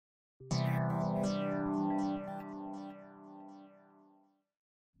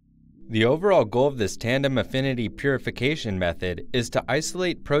The overall goal of this tandem affinity purification method is to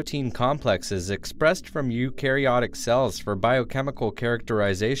isolate protein complexes expressed from eukaryotic cells for biochemical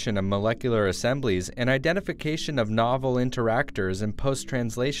characterization of molecular assemblies and identification of novel interactors and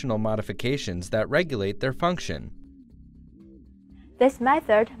post-translational modifications that regulate their function. This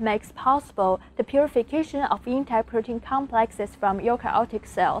method makes possible the purification of intact protein complexes from eukaryotic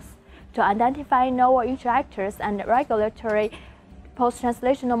cells to identify novel interactors and regulatory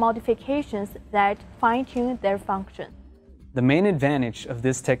post-translational modifications that fine-tune their function. The main advantage of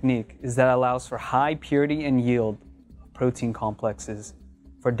this technique is that it allows for high purity and yield of protein complexes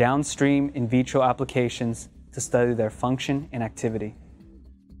for downstream in vitro applications to study their function and activity.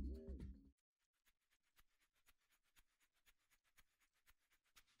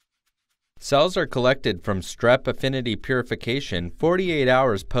 Cells are collected from strep affinity purification 48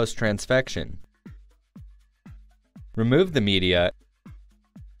 hours post-transfection. Remove the media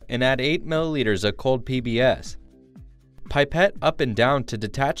and add 8 milliliters of cold PBS. Pipette up and down to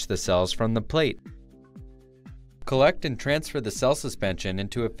detach the cells from the plate. Collect and transfer the cell suspension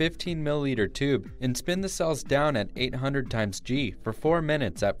into a 15 milliliter tube and spin the cells down at 800 times G for 4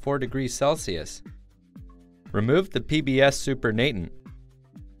 minutes at 4 degrees Celsius. Remove the PBS supernatant.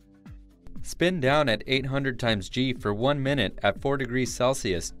 Spin down at 800 times G for 1 minute at 4 degrees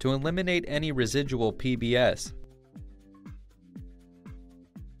Celsius to eliminate any residual PBS.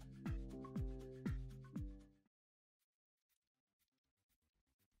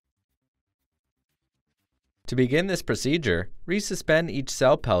 To begin this procedure, resuspend each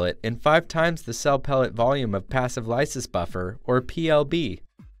cell pellet in 5 times the cell pellet volume of passive lysis buffer, or PLB.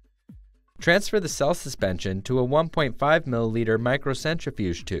 Transfer the cell suspension to a 1.5 milliliter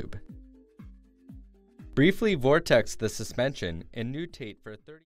microcentrifuge tube. Briefly vortex the suspension and nutate for 30